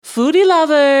Foodie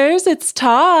lovers, it's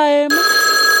time.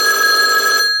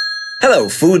 Hello,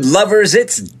 food lovers,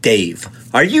 it's Dave.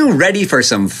 Are you ready for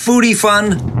some foodie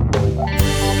fun?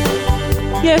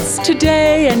 Yes,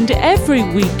 today and every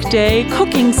weekday,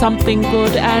 cooking something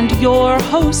good, and your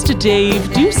host, Dave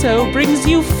Duso, brings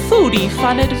you foodie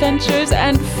fun adventures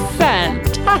and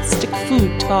fantastic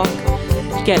food talk.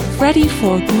 Get ready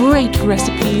for great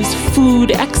recipes,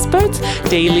 food experts,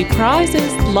 daily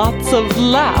prizes, lots of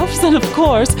laughs, and of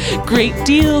course, great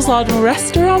deals on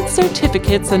restaurant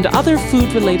certificates and other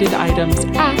food-related items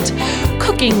at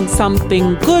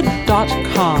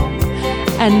cookingsomethinggood.com.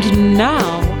 And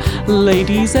now,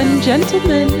 ladies and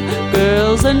gentlemen,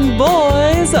 girls and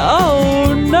boys,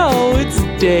 oh no, it's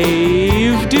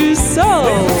Dave Duso.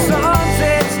 When the sun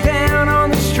sets down on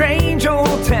the strange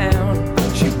old town,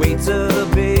 she waits a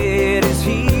bit, is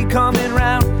he coming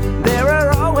round? There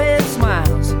are always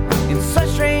smiles and such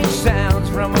strange sounds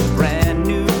from a brand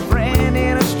new friend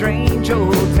in a strange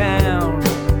old town.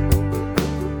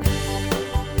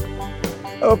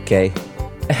 Okay,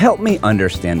 help me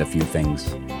understand a few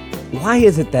things. Why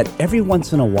is it that every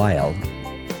once in a while,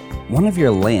 one of your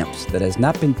lamps that has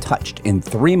not been touched in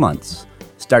 3 months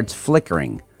starts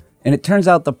flickering, and it turns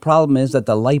out the problem is that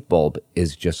the light bulb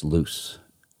is just loose?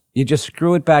 You just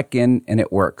screw it back in and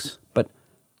it works. But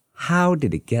how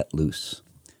did it get loose?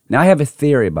 Now, I have a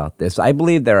theory about this. I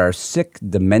believe there are sick,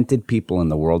 demented people in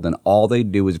the world, and all they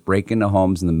do is break into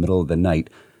homes in the middle of the night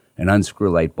and unscrew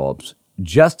light bulbs.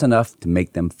 Just enough to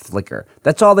make them flicker.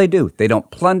 That's all they do. They don't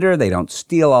plunder, they don't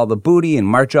steal all the booty and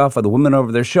march off with the women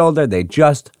over their shoulder. They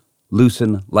just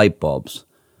loosen light bulbs.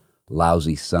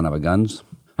 Lousy son of a guns.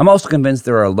 I'm also convinced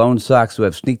there are lone socks who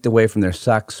have sneaked away from their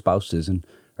sock spouses and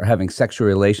are having sexual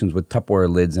relations with Tupperware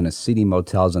lids in a seedy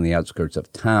motels on the outskirts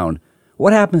of town.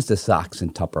 What happens to socks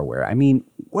in Tupperware? I mean,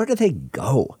 where do they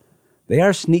go? They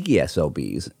are sneaky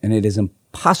SOBs, and it is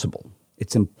impossible.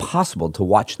 It's impossible to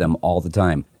watch them all the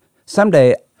time.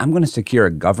 Someday, I'm going to secure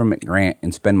a government grant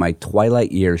and spend my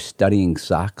twilight years studying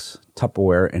socks,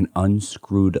 Tupperware, and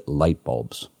unscrewed light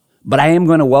bulbs. But I am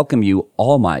going to welcome you,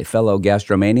 all my fellow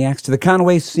gastromaniacs, to the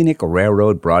Conway Scenic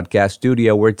Railroad Broadcast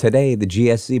Studio, where today the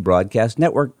GSC Broadcast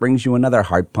Network brings you another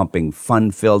heart-pumping,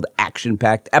 fun-filled,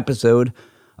 action-packed episode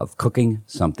of Cooking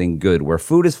Something Good, where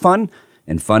food is fun,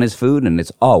 and fun is food, and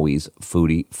it's always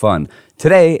foodie fun.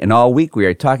 Today and all week, we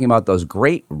are talking about those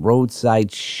great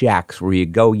roadside shacks where you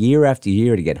go year after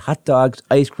year to get hot dogs,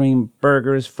 ice cream,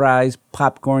 burgers, fries,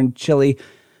 popcorn, chili.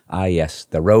 Ah, yes,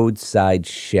 the roadside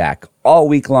shack, all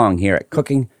week long here at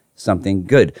Cooking Something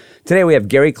Good. Today we have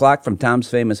Gary Clark from Tom's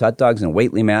Famous Hot Dogs in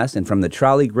Whately, Mass., and from the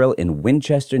Trolley Grille in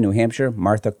Winchester, New Hampshire,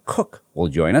 Martha Cooke will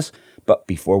join us. But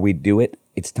before we do it,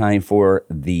 it's time for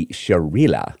the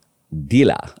Sharila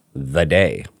Deal of the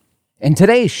Day. And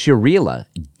today's Sharila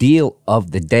Deal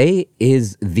of the Day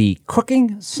is the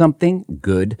Cooking Something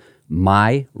Good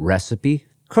My Recipe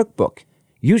Cookbook.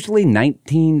 Usually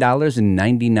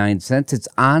 $19.99. It's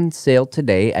on sale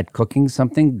today at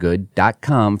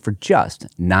cookingsomethinggood.com for just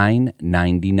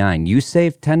 $9.99. You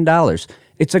save $10.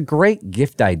 It's a great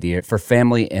gift idea for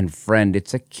family and friend.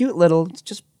 It's a cute little, it's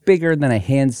just bigger than a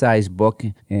hand-sized book,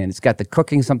 and it's got the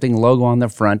Cooking Something logo on the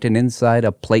front, and inside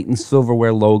a plate and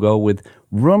silverware logo with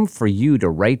room for you to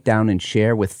write down and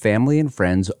share with family and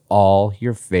friends all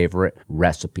your favorite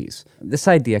recipes. This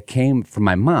idea came from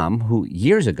my mom, who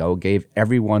years ago gave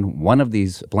everyone one of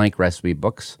these blank recipe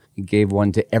books. He gave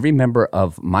one to every member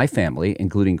of my family,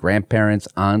 including grandparents,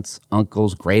 aunts,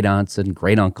 uncles, great-aunts, and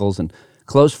great-uncles, and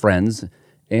close friends.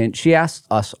 And she asked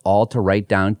us all to write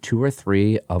down 2 or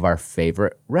 3 of our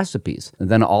favorite recipes. And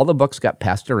then all the books got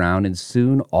passed around, and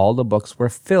soon all the books were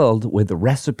filled with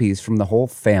recipes from the whole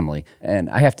family. And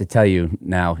I have to tell you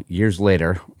now, years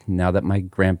later, now that my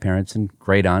grandparents and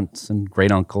great aunts and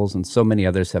great uncles and so many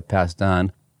others have passed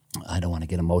on, I don't want to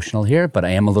get emotional here, but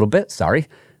I am a little bit, sorry.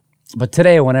 But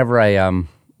today, whenever I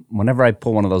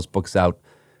pull one of those books out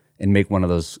and make one of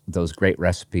those great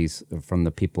recipes from the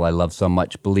people I love so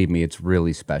much, believe me, it's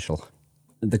really special.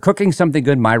 The Cooking Something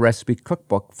Good My Recipe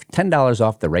Cookbook for $10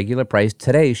 off the regular price.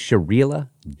 Today's Sharila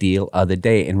Deal of the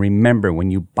Day. And remember, when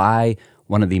you buy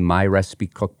one of the My Recipe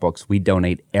Cookbooks, we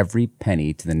donate every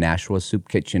penny to the Nashua Soup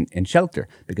Kitchen and Shelter,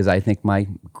 because I think my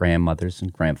grandmothers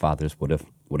and grandfathers would have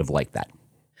liked that.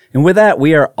 And with that,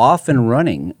 we are off and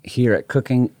running here at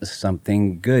Cooking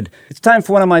Something Good. It's time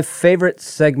for one of my favorite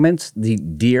segments, the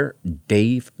Dear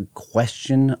Dave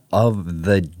question of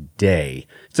the day.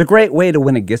 It's a great way to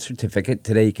win a gift certificate.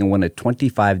 Today you can win a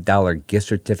 $25 gift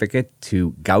certificate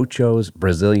to Gaucho's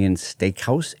Brazilian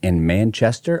Steakhouse in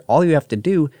Manchester. All you have to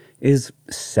do is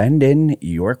send in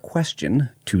your question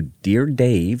to Dear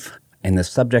Dave In the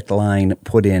subject line,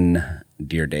 put in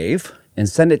Dear Dave, and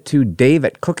send it to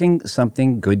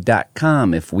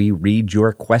dave@cookingsomethinggood.com. If we read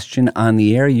your question on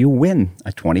the air, you win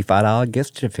a $25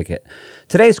 gift certificate.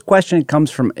 Today's question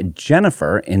comes from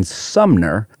Jennifer in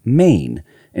Sumner, Maine.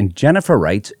 And Jennifer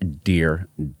writes, Dear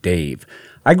Dave,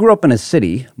 I grew up in a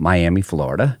city, Miami,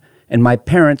 Florida, and my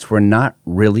parents were not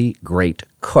really great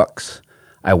cooks.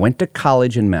 I went to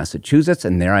college in Massachusetts,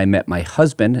 and there I met my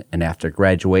husband, and after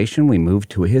graduation, we moved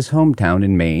to his hometown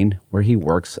in Maine, where he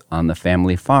works on the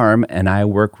family farm, and I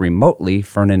work remotely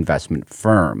for an investment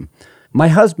firm. My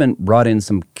husband brought in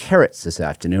some carrots this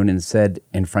afternoon and said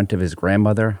in front of his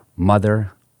grandmother,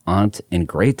 mother, aunt, and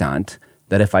great-aunt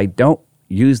that if I don't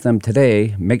use them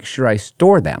today, make sure I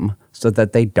store them so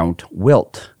that they don't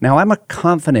wilt. Now, I'm a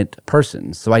confident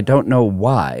person, so I don't know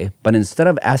why, but instead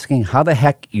of asking how the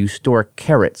heck you store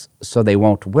carrots so they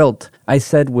won't wilt, I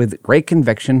said with great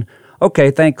conviction,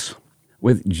 okay, thanks.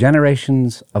 With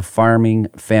generations of farming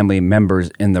family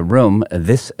members in the room,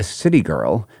 this city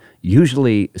girl,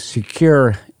 usually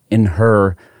secure in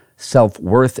her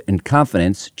self-worth and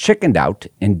confidence, chickened out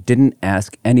and didn't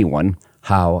ask anyone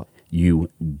how you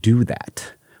do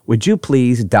that. Would you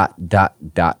please ...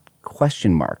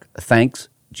 Thanks,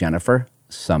 Jennifer,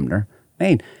 Sumner,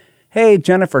 Maine. Hey,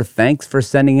 Jennifer, thanks for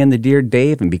sending in the Dear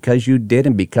Dave, and because you did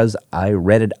and because I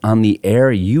read it on the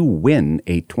air, you win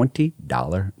a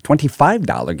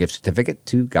 $25 gift certificate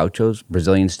to Gaucho's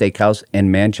Brazilian Steakhouse in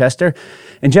Manchester.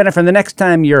 And Jennifer, the next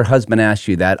time your husband asks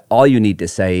you that, all you need to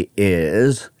say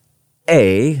is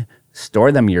A,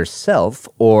 store them yourself,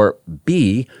 or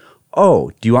B,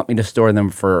 oh, do you want me to store them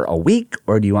for a week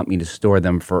or do you want me to store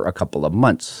them for a couple of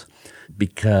months?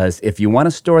 Because if you want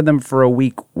to store them for a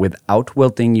week without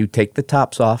wilting, you take the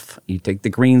tops off, you take the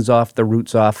greens off, the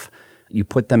roots off, you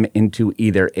put them into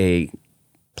either a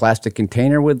plastic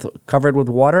container covered with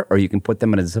water, or you can put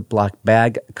them in a Ziploc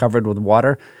bag covered with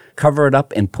water, cover it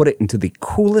up and put it into the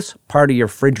coolest part of your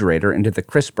refrigerator, into the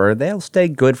crisper. They'll stay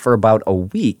good for about a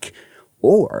week.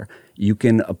 Or you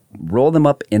can roll them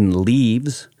up in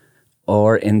leaves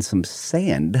or in some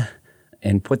sand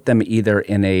and put them either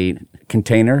in a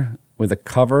container with a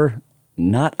cover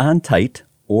not on tight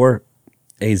or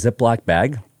a Ziploc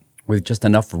bag with just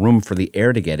enough room for the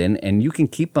air to get in, and you can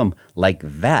keep them like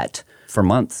that for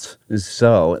months.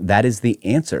 So that is the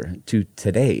answer to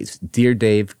today's Dear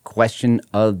Dave question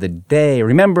of the day.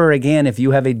 Remember, again, if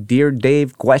you have a Dear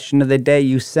Dave question of the day,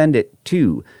 you send it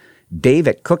to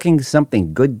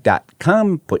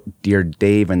dave@cookingsomethinggood.com. Put Dear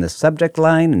Dave in the subject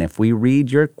line, and if we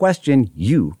read your question,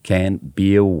 you can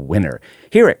be a winner.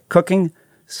 Here at Cooking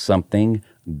Something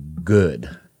Good.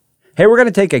 Hey, we're going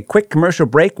to take a quick commercial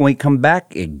break. When we come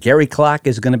back, Gary Clark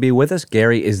is going to be with us.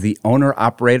 Gary is the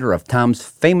owner-operator of Tom's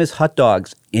Famous Hot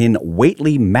Dogs in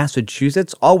Whately,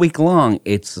 Massachusetts. All week long,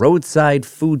 it's roadside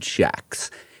food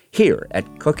shacks here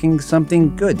at Cooking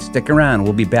Something Good. Stick around.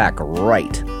 We'll be back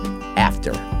right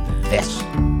after this.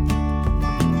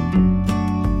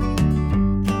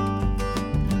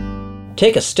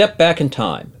 Take a step back in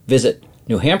time. Visit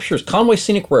New Hampshire's Conway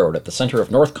Scenic Road at the center of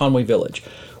North Conway Village.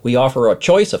 We offer a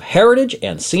choice of heritage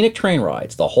and scenic train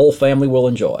rides the whole family will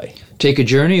enjoy. Take a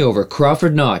journey over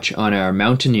Crawford Notch on our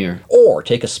Mountaineer. Or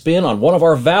take a spin on one of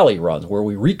our valley runs where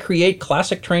we recreate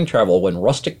classic train travel when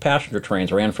rustic passenger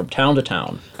trains ran from town to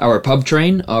town. Our pub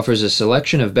train offers a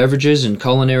selection of beverages and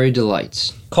culinary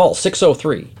delights. Call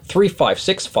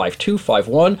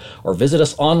 603-356-5251 or visit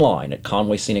us online at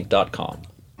conwayscenic.com.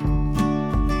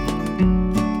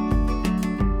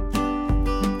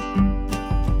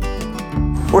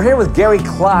 We're here with Gary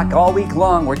Clark all week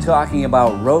long. We're talking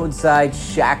about roadside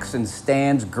shacks and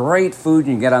stands, great food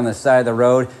you can get on the side of the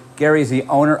road. Gary's the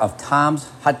owner of Tom's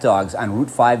Hot Dogs on Route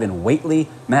 5 in Whately,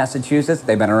 Massachusetts.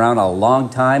 They've been around a long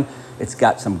time. It's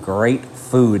got some great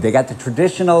food. They got the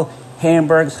traditional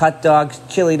hamburgers, hot dogs,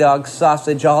 chili dogs,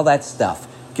 sausage, all that stuff.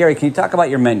 Gary, can you talk about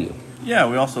your menu? Yeah,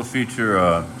 we also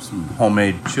feature some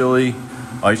homemade chili,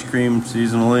 ice cream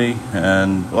seasonally,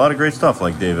 and a lot of great stuff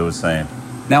like David was saying.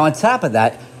 Now, on top of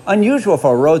that, unusual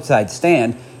for a roadside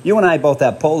stand, you and I both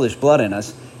have Polish blood in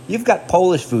us. You've got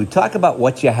Polish food. Talk about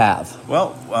what you have.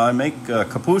 Well, I make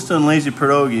kapusta and lazy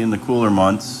pierogi in the cooler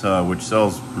months, which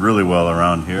sells really well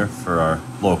around here for our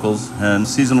locals, and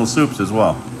seasonal soups as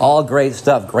well. All great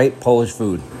stuff, great Polish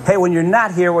food. Hey, when you're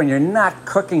not here, when you're not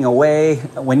cooking away,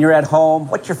 when you're at home,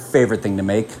 what's your favorite thing to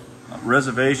make?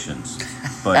 Reservations.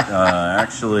 But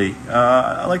actually,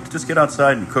 I like to just get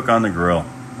outside and cook on the grill,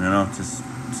 just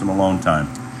some alone time.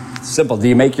 Simple. Do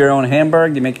you make your own hamburger?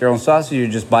 Do you make your own sausage, or you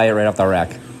just buy it right off the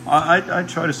rack? I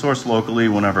try to source locally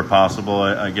whenever possible.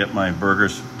 I get my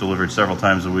burgers delivered several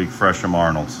times a week fresh from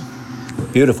Arnold's.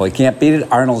 Beautiful. You can't beat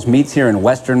it. Arnold's Meats here in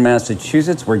Western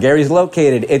Massachusetts, where Gary's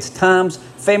located. It's Tom's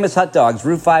Famous Hot Dogs,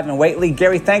 Route 5 in Whately.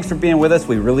 Gary, thanks for being with us.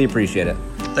 We really appreciate it.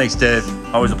 Thanks, Dave.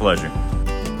 Always a pleasure.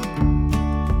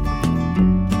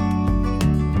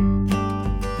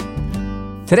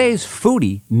 Today's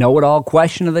foodie know-it-all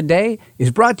question of the day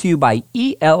is brought to you by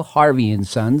E.L. Harvey &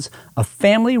 Sons, a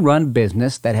family-run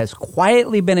business that has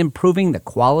quietly been improving the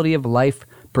quality of life,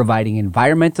 providing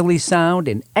environmentally sound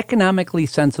and economically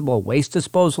sensible waste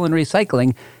disposal and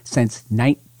recycling since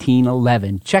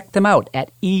 1911. Check them out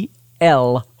at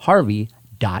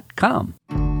elharvey.com.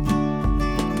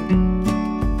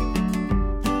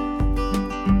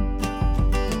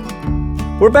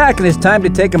 We're back, and it's time to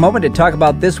take a moment to talk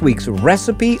about this week's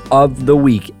Recipe of the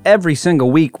Week. Every single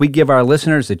week, we give our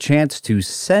listeners a chance to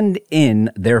send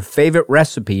in their favorite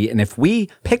recipe, and if we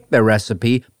pick their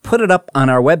recipe, put it up on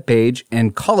our webpage,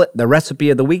 and call it the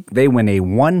Recipe of the Week, they win a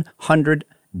 $100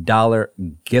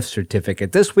 gift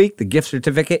certificate. This week, the gift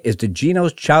certificate is to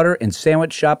Gino's Chowder and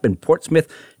Sandwich Shop in Portsmouth,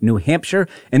 New Hampshire,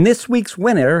 and this week's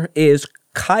winner is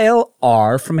Kyle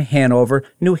R. from Hanover,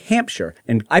 New Hampshire.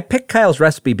 And I picked Kyle's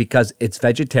recipe because it's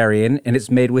vegetarian and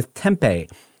it's made with tempeh.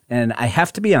 And I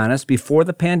have to be honest, before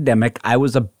the pandemic, I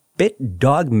was a bit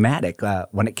dogmatic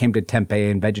when it came to tempeh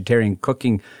and vegetarian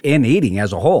cooking and eating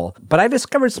as a whole. But I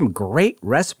discovered some great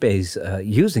recipes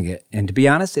using it. And to be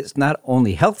honest, it's not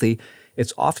only healthy,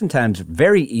 it's oftentimes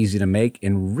very easy to make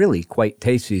and really quite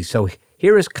tasty. So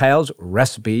here is Kyle's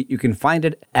recipe. You can find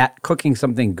it at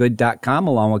cookingsomethinggood.com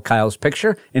along with Kyle's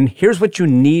picture. And here's what you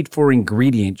need for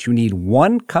ingredients. You need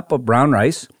 1 cup of brown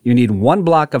rice. You need 1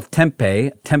 block of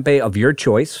tempeh of your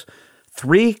choice,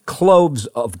 3 cloves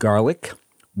of garlic,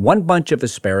 1 bunch of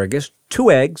asparagus,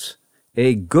 2 eggs,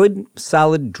 a good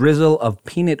solid drizzle of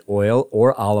peanut oil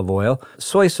or olive oil,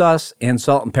 soy sauce, and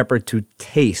salt and pepper to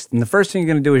taste. And the first thing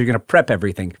you're going to do is you're going to prep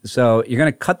everything. So you're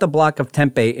going to cut the block of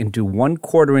tempeh into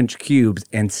 1/4 inch cubes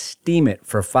and steam it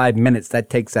for 5 minutes. That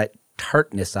takes that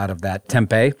tartness out of that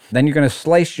tempeh. Then you're going to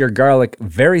slice your garlic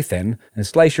very thin and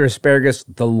slice your asparagus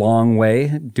the long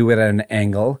way. Do it at an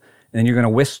angle. And then you're going to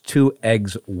whisk 2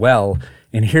 eggs well.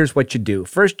 And here's what you do.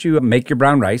 First, you make your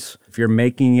brown rice. If you're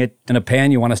making it in a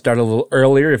pan, you want to start a little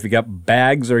earlier. If you got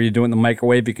bags or you do it in the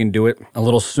microwave, you can do it a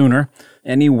little sooner.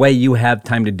 Any way you have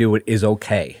time to do it is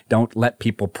okay. Don't let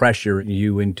people pressure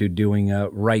you into doing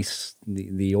rice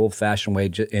the old-fashioned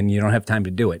way, and you don't have time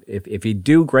to do it. If you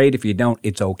do, great. If you don't,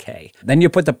 it's okay. Then you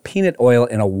put the peanut oil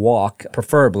in a wok,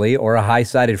 preferably, or a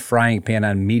high-sided frying pan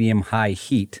on medium-high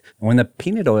heat. And when the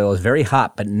peanut oil is very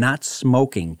hot but not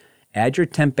smoking, add your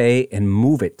tempeh and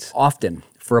move it often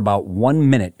for about 1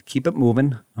 minute. Keep it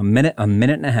moving, a minute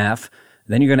and a half.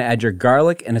 Then you're going to add your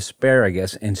garlic and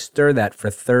asparagus and stir that for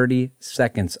 30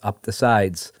 seconds up the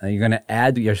sides. You're going to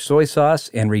add your soy sauce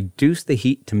and reduce the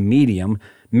heat to medium.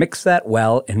 Mix that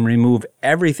well and remove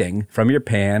everything from your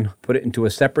pan. Put it into a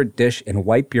separate dish and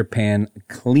wipe your pan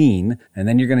clean. And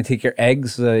then you're going to take your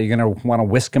eggs. You're going to want to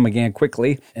whisk them again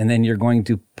quickly. And then you're going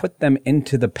to put them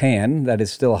into the pan that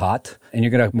is still hot. And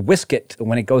you're going to whisk it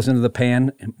when it goes into the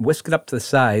pan. And whisk it up to the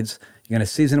sides. You're going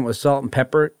to season it with salt and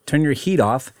pepper. Turn your heat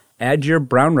off. Add your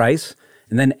brown rice.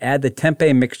 And then add the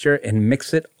tempeh mixture and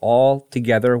mix it all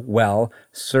together well.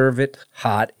 Serve it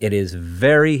hot. It is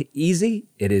very easy.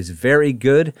 It is very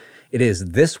good. It is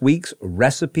this week's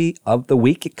Recipe of the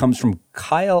Week. It comes from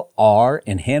Kyle R.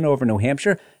 in Hanover, New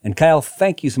Hampshire. And Kyle,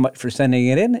 thank you so much for sending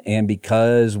it in. And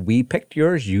because we picked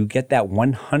yours, you get that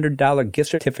 $100 gift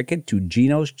certificate to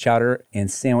Gino's Chowder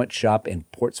and Sandwich Shop in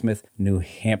Portsmouth, New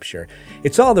Hampshire.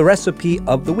 It's all the Recipe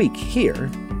of the Week here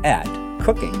at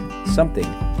Cooking Something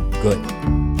Good.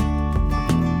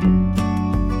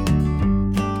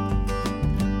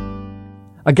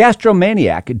 A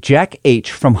gastromaniac, Jack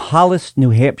H. from Hollis, New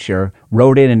Hampshire,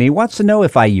 wrote in and he wants to know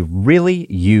if I really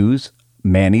use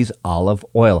Manny's olive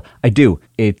oil. I do.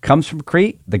 It comes from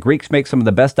Crete. The Greeks make some of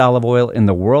the best olive oil in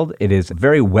the world. It is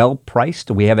very well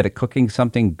priced. We have it at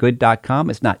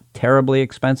cookingsomethinggood.com. It's not terribly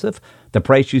expensive. The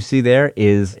price you see there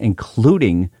is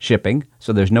including shipping,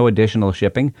 so there's no additional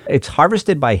shipping. It's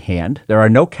harvested by hand. There are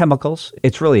no chemicals.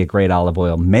 It's really a great olive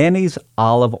oil. Manny's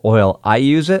olive oil. I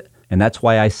use it, and that's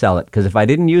why I sell it, because if I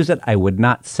didn't use it, I would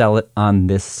not sell it on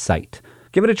this site.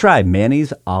 Give it a try.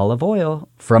 Manny's olive oil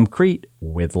from Crete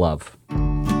with love.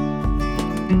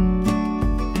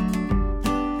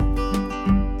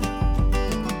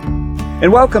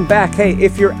 And welcome back. Hey,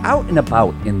 if you're out and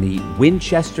about in the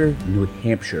Winchester, New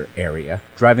Hampshire area,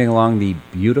 driving along the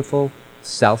beautiful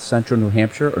south central New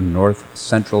Hampshire or north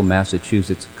central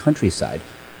Massachusetts countryside,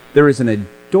 there is an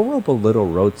adorable little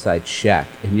roadside shack,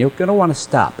 and you're going to want to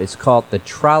stop. It's called the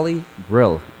Trolley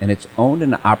Grille, and it's owned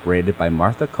and operated by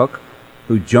Martha Cooke,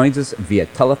 who joins us via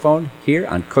telephone here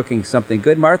on Cooking Something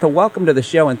Good. Martha, welcome to the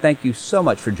show, and thank you so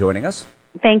much for joining us.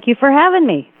 Thank you for having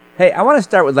me. Hey, I want to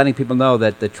start with letting people know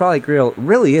that the Trolley Grille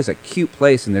really is a cute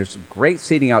place, and there's great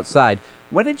seating outside.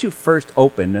 When did you first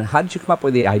open, and how did you come up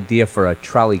with the idea for a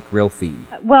Trolley Grille theme?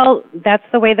 Well, that's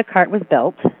the way the cart was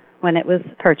built when it was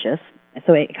purchased.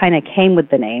 So it kind of came with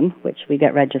the name, which we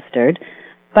got registered.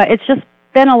 But it's just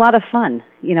been a lot of fun.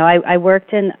 You know, I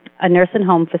worked in a nursing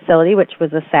home facility, which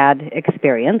was a sad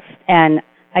experience. And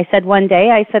I said one day,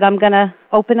 I'm going to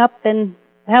open up and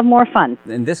have more fun.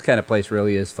 And this kind of place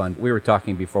really is fun. We were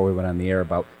talking before we went on the air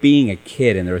about being a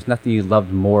kid, and there was nothing you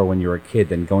loved more when you were a kid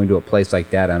than going to a place like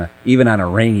that even on a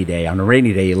rainy day. On a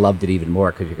rainy day, you loved it even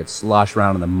more because you could slosh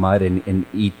around in the mud and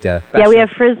eat. Yeah, we have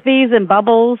Frisbees and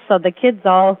bubbles, so the kids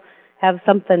all have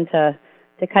something to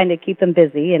kind of keep them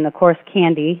busy, and of course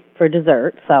candy for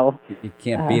dessert. So you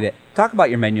can't beat it. Talk about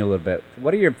your menu a little bit.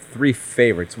 What are your three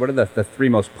favorites? What are the three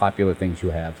most popular things you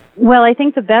have? Well, I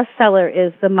think the best seller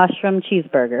is the mushroom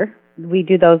cheeseburger. We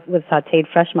do those with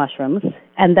sautéed fresh mushrooms,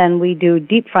 and then we do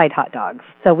deep fried hot dogs.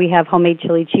 So we have homemade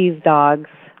chili cheese dogs,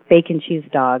 bacon cheese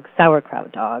dogs,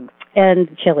 sauerkraut dogs,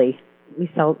 and chili. We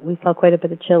sell quite a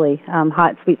bit of chili.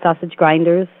 Hot sweet sausage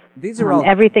grinders. These are all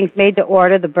everything's made to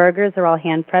order. The burgers are all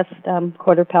hand-pressed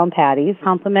quarter-pound patties,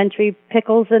 complimentary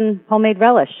pickles, and homemade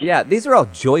relish. Yeah, these are all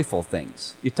joyful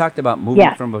things. You talked about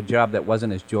moving from a job that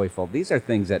wasn't as joyful. These are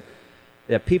things that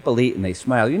people eat and they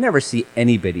smile. You never see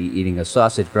anybody eating a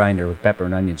sausage grinder with pepper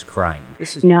and onions crying.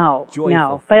 This is joyful.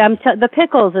 No. But the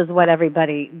pickles is what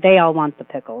they all want the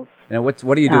pickles. Now, what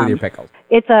do you do with your pickles?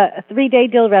 It's a 3-day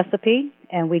dill recipe.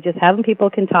 And we just have them. People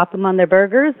can top them on their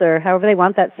burgers or however they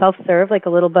want. That self-serve, like a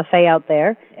little buffet out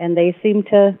there. And they seem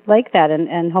to like that.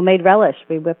 And homemade relish,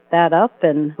 we whip that up.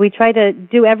 And we try to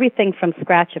do everything from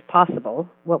scratch if possible,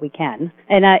 what we can.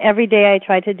 And every day I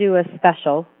try to do a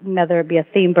special, whether it be a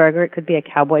theme burger, it could be a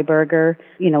cowboy burger,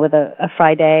 with a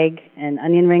fried egg and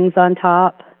onion rings on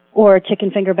top, or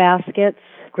chicken finger baskets,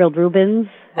 grilled Reubens.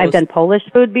 I've done Polish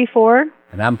food before.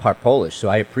 And I'm part Polish, so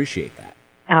I appreciate that.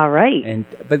 All right.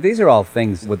 But these are all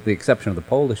things, with the exception of the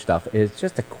Polish stuff, it's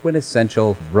just a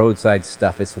quintessential roadside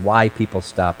stuff. It's why people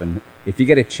stop. And if you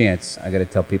get a chance, I got to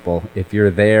tell people, if you're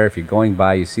there, if you're going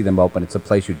by, you see them open, it's a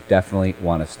place you definitely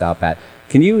want to stop at.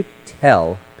 Can you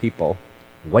tell people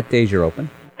what days you're open?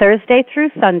 Thursday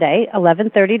through Sunday,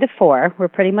 11:30 to 4. We're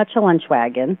pretty much a lunch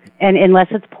wagon. And unless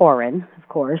it's pouring, of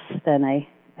course, then I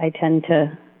tend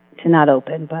to not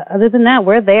open. But other than that,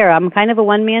 we're there. I'm kind of a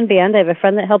one-man band. I have a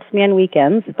friend that helps me on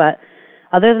weekends. But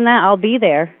other than that, I'll be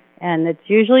there. And it's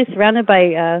usually surrounded by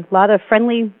a lot of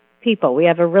friendly people. We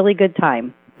have a really good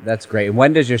time. That's great.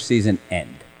 When does your season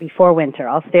end? Before winter.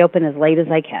 I'll stay open as late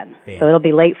as I can. So it'll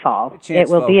be late fall. It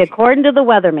will be according to the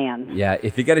weatherman. Yeah,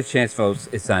 if you get a chance, folks,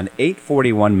 it's on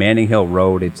 841 Manning Hill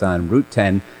Road. It's on Route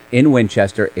 10 in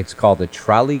Winchester. It's called the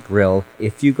Trolley Grille.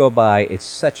 If you go by, it's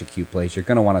such a cute place. You're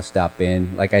going to want to stop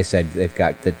in. Like I said, they've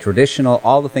got the traditional,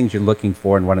 all the things you're looking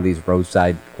for in one of these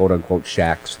roadside, quote-unquote,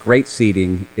 shacks. Great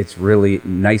seating. It's really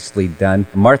nicely done.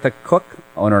 Martha Cooke,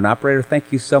 owner and operator,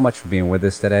 thank you so much for being with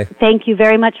us today. Thank you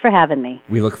very much for having me.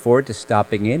 We look forward to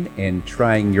stopping in and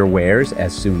trying your wares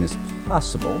as soon as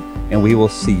possible, and we will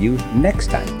see you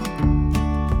next time.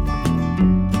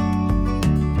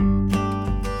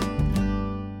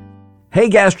 Hey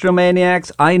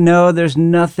gastromaniacs, I know there's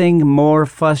nothing more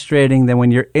frustrating than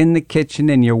when you're in the kitchen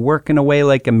and you're working away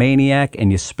like a maniac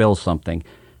and you spill something.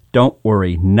 Don't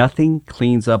worry, nothing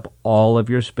cleans up all of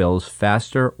your spills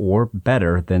faster or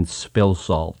better than Spill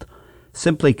Solved.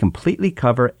 Simply completely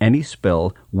cover any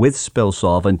spill with Spill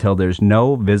Solve until there's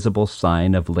no visible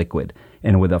sign of liquid.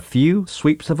 And with a few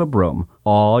sweeps of a broom,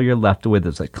 all you're left with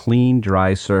is a clean,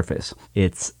 dry surface.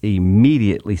 It's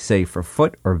immediately safe for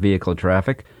foot or vehicle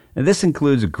traffic. And this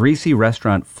includes greasy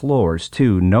restaurant floors,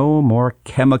 too. No more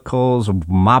chemicals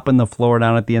mopping the floor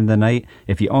down at the end of the night.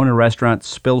 If you own a restaurant,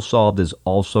 Spill Solved is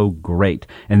also great.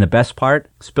 And the best part,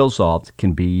 Spill Solved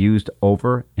can be used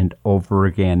over and over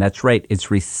again. That's right, it's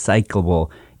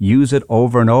recyclable. Use it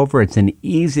over and over. It's an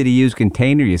easy-to-use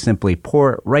container. You simply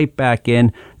pour it right back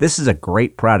in. This is a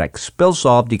great product. Spill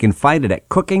Solved, you can find it at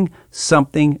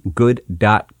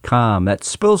cookingsomethinggood.com. That's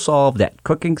Spill Solved at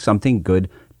cookingsomethinggood.com.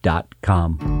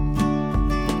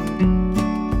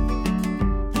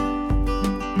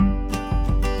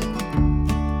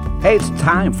 Hey, it's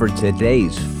time for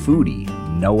today's Foodie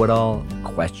Know-It-All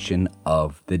question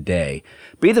of the day.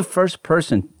 Be the first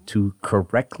person to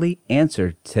correctly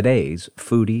answer today's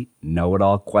Foodie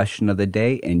Know-It-All question of the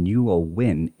day, and you will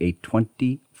win a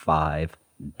 $25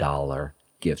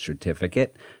 gift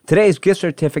certificate. Today's gift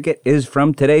certificate is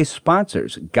from today's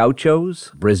sponsors,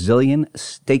 Gaucho's Brazilian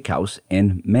Steakhouse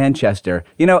in Manchester.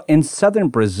 You know, in southern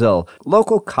Brazil,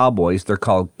 local cowboys, they're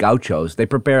called gauchos. They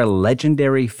prepare a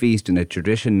legendary feast in a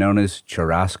tradition known as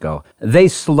churrasco. They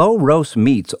slow roast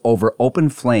meats over open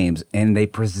flames, and they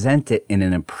present it in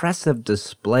an impressive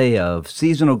display of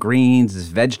seasonal greens,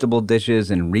 vegetable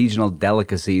dishes, and regional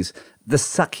delicacies. The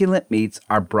succulent meats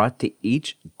are brought to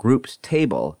each group's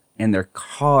table, and they're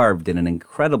carved in an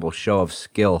incredible show of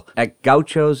skill. At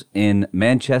Gaucho's in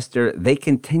Manchester, they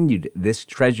continued this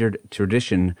treasured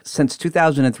tradition. Since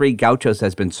 2003, Gaucho's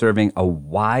has been serving a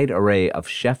wide array of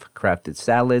chef-crafted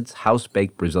salads,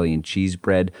 house-baked Brazilian cheese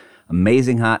bread,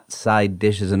 amazing hot side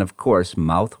dishes, and of course,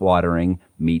 mouth-watering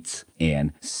meats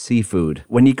and seafood.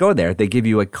 When you go there, they give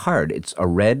you a card. It's a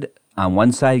red on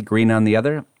one side, green on the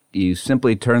other. You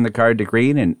simply turn the card to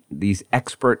green, and these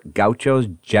expert gauchos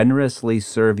generously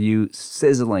serve you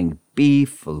sizzling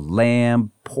beef,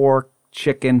 lamb, pork,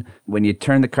 chicken. When you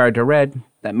turn the card to red,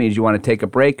 that means you want to take a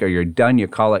break or you're done. You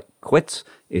call it quits.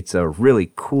 It's a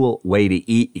really cool way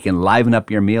to eat. You can liven up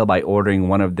your meal by ordering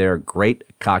one of their great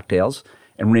cocktails.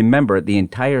 And remember, the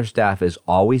entire staff is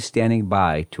always standing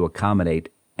by to accommodate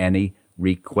any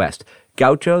request.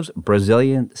 Gaucho's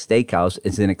Brazilian Steakhouse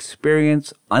is an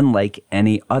experience unlike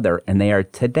any other, and they are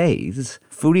today's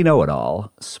Foodie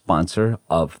Know-It-All sponsor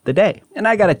of the day. And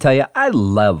I got to tell you, I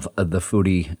love the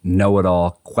Foodie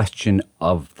Know-It-All question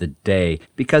of the day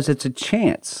because it's a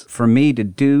chance for me to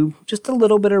do just a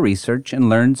little bit of research and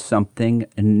learn something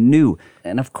new.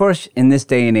 And of course, in this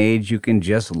day and age, you can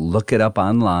just look it up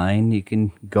online. You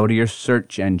can go to your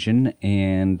search engine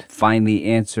and find the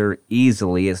answer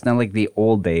easily. It's not like the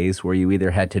old days where you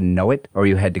either had to know it or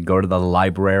you had to go to the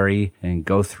library and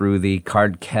go through the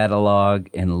card catalog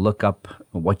and look up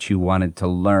what you wanted to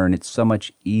learn. It's so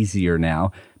much easier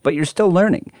now, but you're still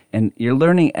learning, and you're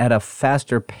learning at a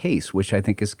faster pace, which I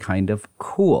think is kind of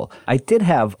cool. I did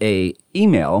have a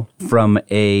email from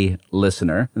a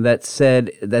listener that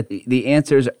said that the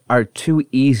answers are too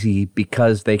easy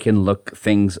because they can look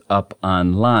things up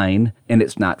online, and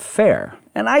it's not fair.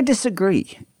 And I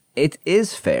disagree. It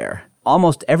is fair.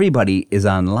 Almost everybody is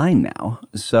online now,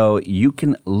 so you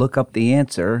can look up the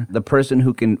answer. The person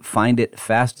who can find it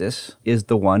fastest is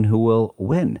the one who will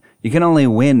win. You can only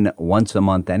win once a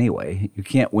month anyway. You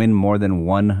can't win more than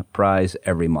one prize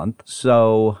every month.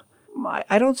 So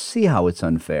I don't see how it's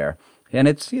unfair. And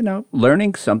it's,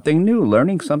 learning something new.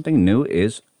 Learning something new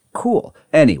is cool.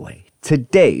 Anyway,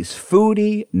 today's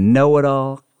Foodie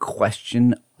Know-It-All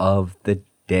question of the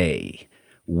day.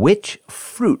 Which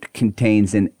fruit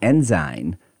contains an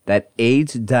enzyme that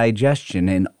aids digestion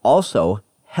and also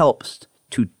helps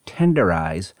to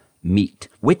tenderize meat?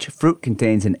 Which fruit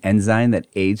contains an enzyme that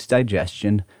aids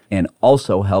digestion and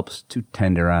also helps to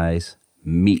tenderize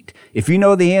meat? If you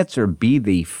know the answer, be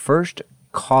the first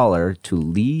caller to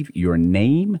leave your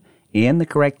name and the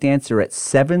correct answer at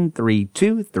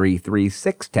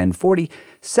 732-336-1040,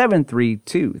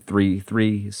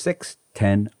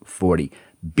 732-336-1040.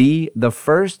 Be the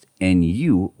first, and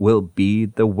you will be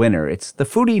the winner. It's the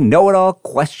Foodie Know-It-All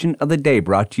question of the day,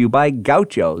 brought to you by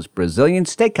Gaucho's Brazilian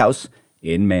Steakhouse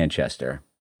in Manchester.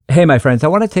 Hey, my friends, I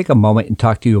want to take a moment and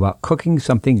talk to you about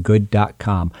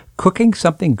CookingSomethingGood.com.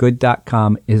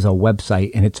 CookingSomethingGood.com is a website,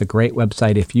 and it's a great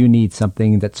website if you need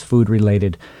something that's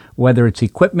food-related, whether it's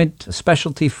equipment,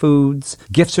 specialty foods,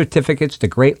 gift certificates to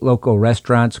great local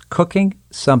restaurants.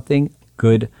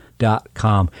 CookingSomethingGood.com.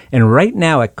 And right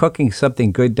now at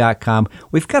CookingSomethingGood.com,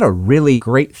 we've got a really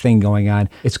great thing going on.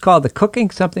 It's called the Cooking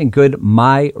Something Good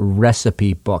My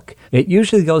Recipe Book. It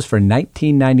usually goes for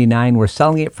 $19.99. We're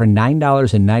selling it for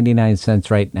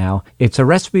 $9.99 right now. It's a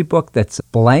recipe book that's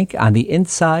blank on the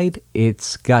inside.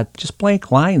 It's got just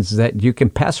blank lines that you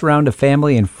can pass around to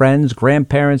family and friends,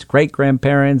 grandparents,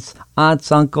 great-grandparents,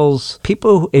 aunts, uncles,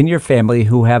 people in your family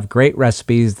who have great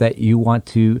recipes that you want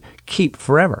to keep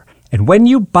forever. And when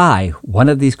you buy one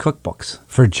of these cookbooks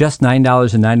for just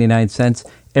 $9.99,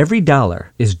 every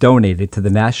dollar is donated to the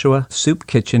Nashua Soup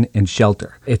Kitchen and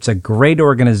Shelter. It's a great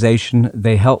organization.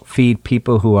 They help feed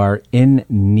people who are in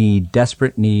need,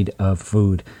 desperate need of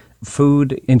food.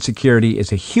 Food insecurity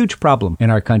is a huge problem in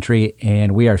our country,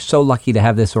 and we are so lucky to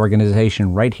have this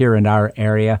organization right here in our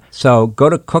area. So go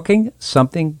to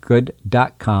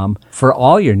CookingSomethingGood.com for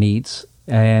all your needs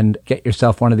and get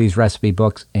yourself one of these recipe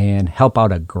books and help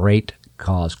out a great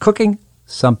cause.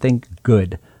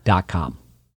 CookingSomethingGood.com.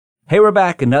 Hey, we're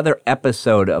back. Another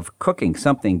episode of Cooking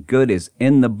Something Good is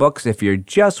in the books. If you're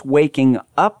just waking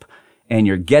up and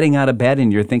you're getting out of bed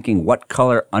and you're thinking, what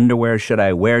color underwear should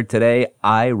I wear today?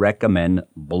 I recommend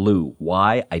blue.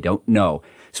 Why? I don't know.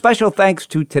 Special thanks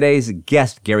to today's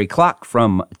guest, Gary Klock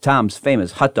from Tom's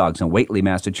Famous Hot Dogs in Whately,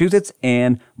 Massachusetts,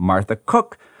 and Martha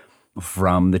Cooke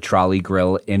from the Trolley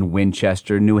Grille in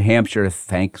Winchester, New Hampshire.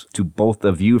 Thanks to both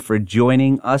of you for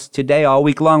joining us today. All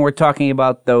week long, we're talking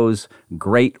about those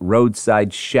great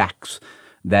roadside shacks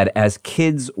that as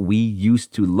kids we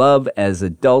used to love, as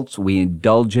adults we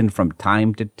indulge in from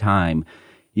time to time.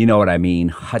 You know what I mean.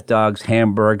 Hot dogs,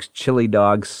 hamburgers, chili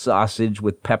dogs, sausage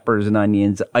with peppers and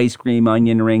onions, ice cream,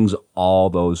 onion rings, all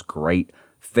those great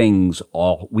things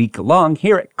all week long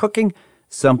here at Cooking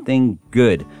Something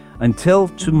Good. Until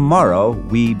tomorrow,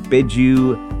 we bid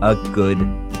you a good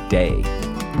day.